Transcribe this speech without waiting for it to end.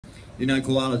You know,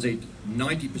 koalas eat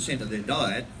 90% of their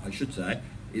diet, I should say,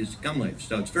 is gum leaves.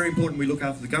 So it's very important we look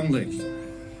after the gum leaves.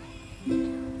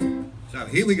 So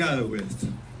here we go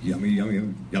with yummy,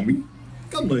 yummy, yummy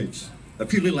gum leaves. A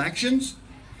few little actions.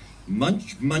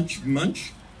 Munch, munch,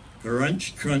 munch.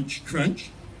 Crunch, crunch, crunch.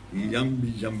 Yummy,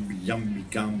 yummy, yummy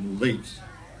gum leaves.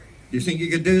 You think you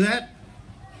could do that?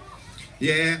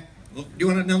 Yeah. Well, do you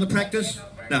want another practice?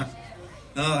 No.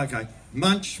 Oh, okay.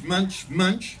 Munch, munch,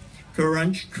 munch.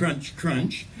 Crunch, crunch,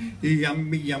 crunch.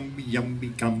 Yummy, yummy, yummy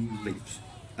gum leaves.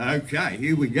 Okay,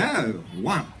 here we go.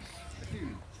 1,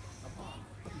 2,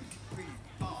 3,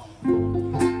 4.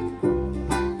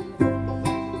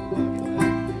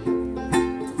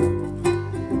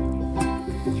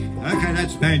 Okay,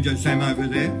 that's Banjo Sam over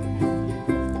there.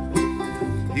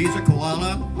 He's a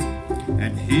koala,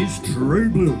 and he's true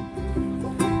blue.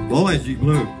 Boy, is he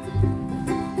blue.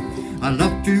 I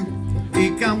love to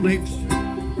eat gum leaves.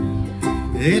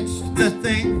 It's the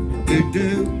thing to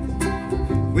do.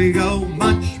 We go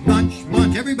munch, munch,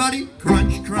 munch. Everybody,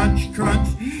 crunch, crunch, crunch.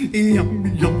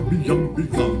 Yummy, yummy, yummy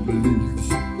gum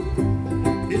leaves.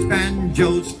 It's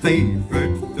Banjo's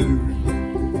favorite food.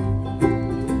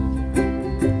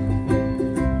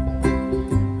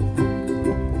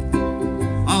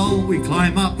 Oh, we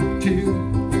climb up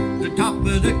to the top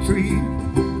of the tree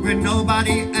where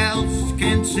nobody else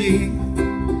can see.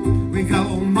 We go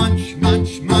munch,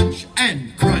 munch, munch,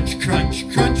 and crunch, crunch,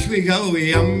 crunch. We go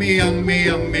yummy, yummy,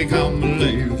 yummy gum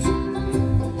leaves.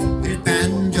 It's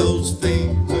Banjo's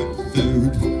favorite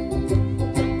food.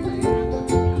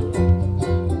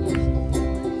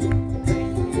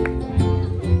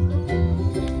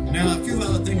 Now, a few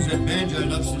other things that Banjo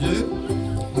loves to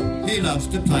do. He loves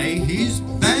to play his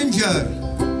banjo.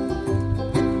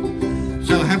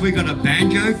 So have we got a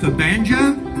banjo for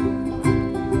Banjo?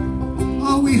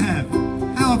 Oh, we have.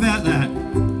 How about that?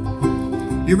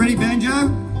 You ready, Banjo?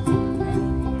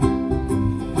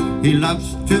 He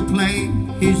loves to play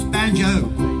his banjo.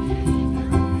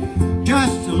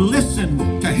 Just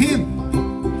listen to him.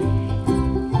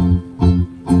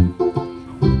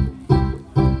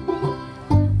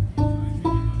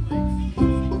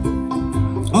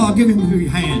 Oh, give him your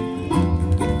hand.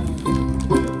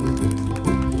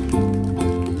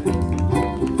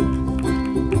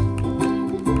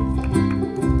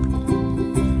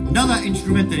 Another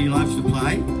instrument that he loves to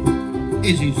play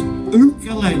is his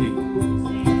ukulele.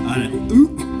 An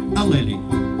ukulele.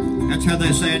 That's how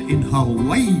they say it in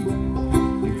Hawaii.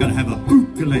 You've got to have a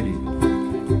ukulele.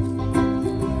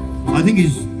 I think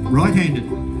he's right-handed.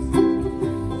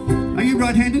 Are you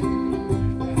right-handed?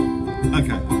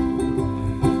 Okay.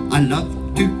 I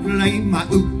love to play my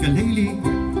ukulele.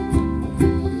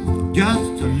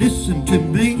 Just listen to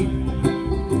me.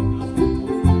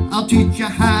 I'll teach you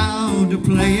how to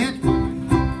play it,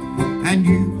 and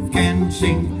you can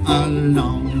sing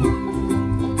along.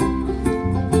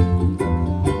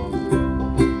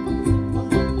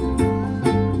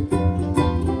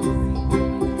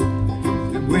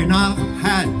 When I've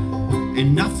had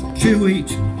enough to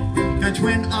eat, that's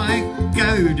when I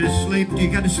go to sleep. Do you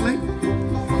go to sleep?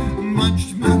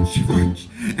 Munch, munch, munch,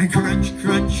 and crunch,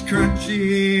 crunch, crunch.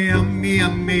 Yummy,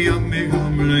 yummy, yummy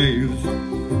gum leaves.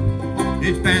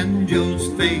 It's Banjo's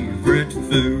favorite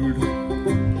food.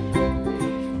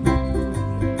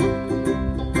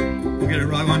 We'll get it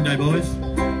right one day, boys.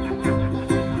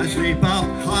 I sleep up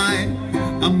high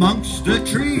amongst the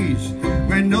trees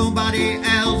where nobody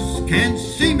else can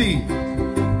see me.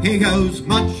 He goes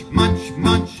munch, munch,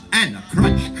 munch, and a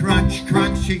crunch, crunch,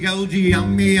 crunch. He goes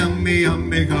yummy, yummy,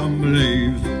 yummy gum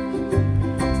leaves.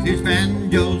 It's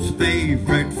Banjo's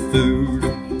favorite food.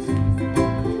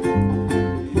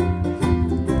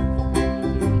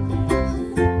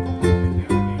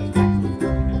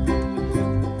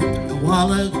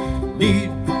 Koalas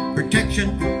need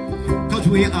protection, 'cause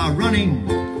we are running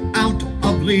out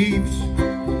of leaves.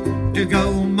 To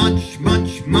go munch,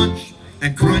 munch, munch,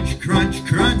 and crunch, crunch,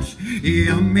 crunch.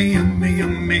 Yummy, yummy,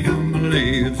 yummy gum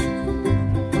leaves.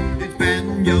 It's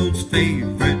Banjo's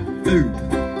favorite food.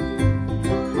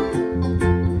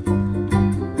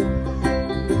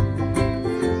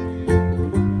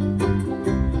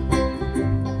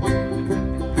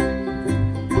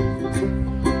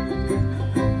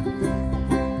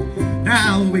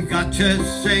 Now we got to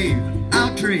save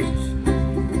our trees.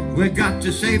 We got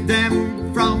to save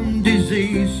them from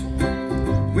disease.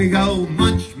 We go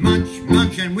munch, munch,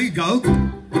 munch, and we go,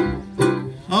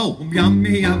 oh,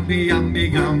 yummy, yummy, yummy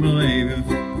gum leaves.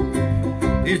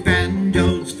 It's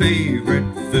Banjo's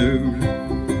favorite food.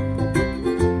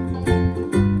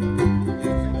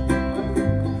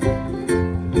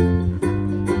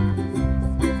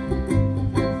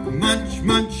 Munch,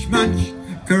 munch, munch,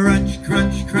 munch, crunch,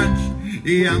 crunch, crunch,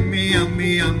 yummy,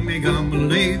 yummy, yummy gum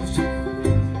leaves.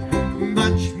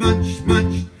 Munch, munch,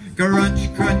 munch,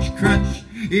 crunch, crunch, crunch,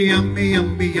 yummy,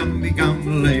 yummy, yummy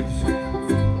gum leaves.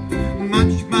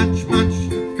 Munch, munch,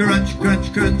 munch, crunch,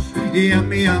 crunch, crunch,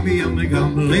 yummy, yummy, yummy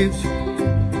gum leaves.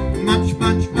 Munch,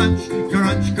 munch, munch,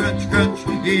 crunch, crunch,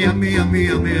 crunch, yummy, yummy,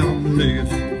 yummy gum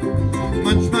leaves.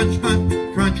 Munch, munch,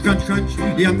 munch, crunch, crunch,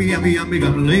 crunch, yummy, yummy, yummy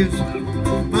gum leaves.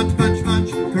 Munch, munch,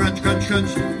 munch, crunch, crunch,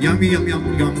 crunch, yummy, yummy,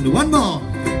 yummy gum leaves. One more.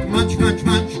 Munch, munch,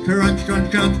 munch, crunch,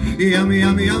 crunch, crunch, yummy,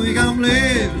 yummy, yummy gum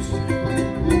leaves.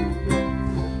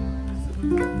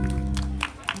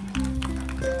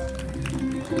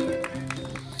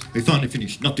 We finally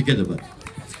finished, not together, but.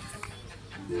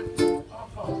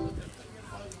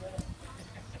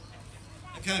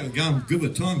 Okay, we're going good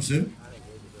with time, sir.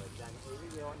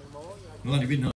 90 midnight.